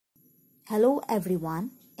Hello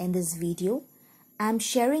everyone, in this video I am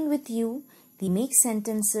sharing with you the make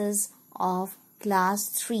sentences of class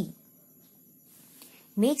 3.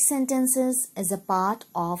 Make sentences is a part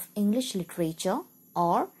of English literature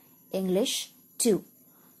or English 2.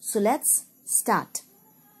 So let's start.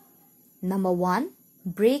 Number 1.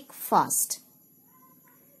 Break fast.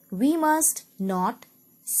 We must not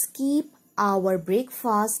skip our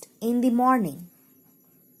breakfast in the morning.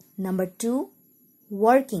 Number 2.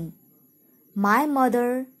 Working. My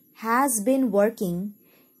mother has been working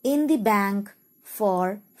in the bank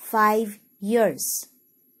for 5 years.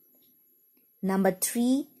 Number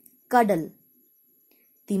 3. Cuddle.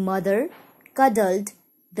 The mother cuddled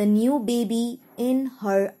the new baby in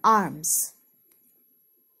her arms.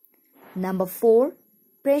 Number 4.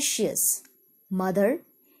 Precious. Mother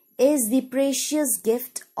is the precious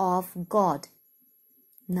gift of God.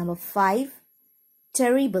 Number 5.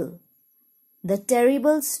 Terrible. The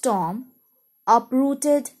terrible storm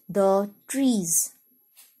uprooted the trees.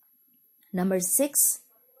 Number 6.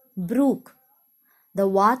 Brook. The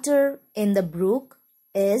water in the brook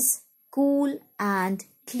is cool and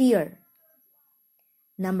clear.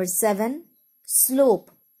 Number 7.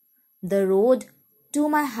 Slope. The road to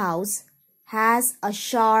my house has a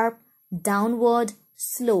sharp downward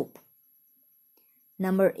slope.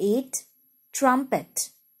 Number 8.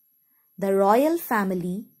 Trumpet. The royal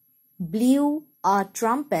family blew a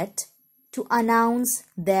trumpet to announce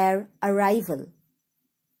their arrival.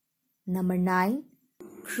 Number 9.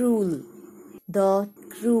 Cruel. The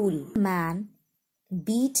cruel man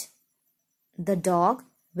beat the dog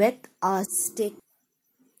with a stick.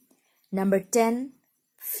 Number 10.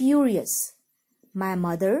 Furious. My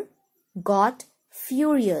mother got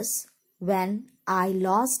furious when I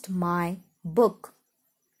lost my book.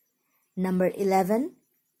 Number 11.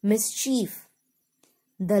 Mischief.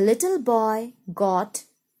 The little boy got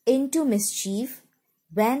into mischief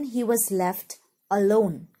when he was left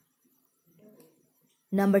alone.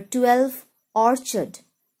 Number 12. Orchard.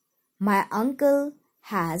 My uncle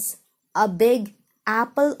has a big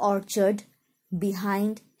apple orchard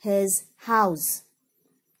behind his house.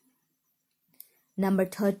 Number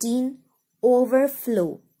 13.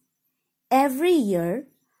 Overflow. Every year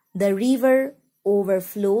the river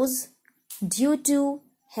overflows due to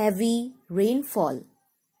heavy rainfall.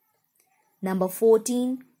 Number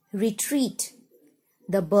 14. Retreat.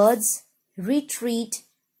 The birds retreat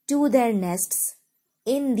to their nests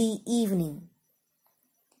in the evening.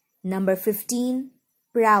 Number 15.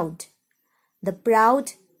 Proud. The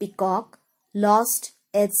proud peacock lost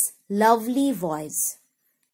its lovely voice.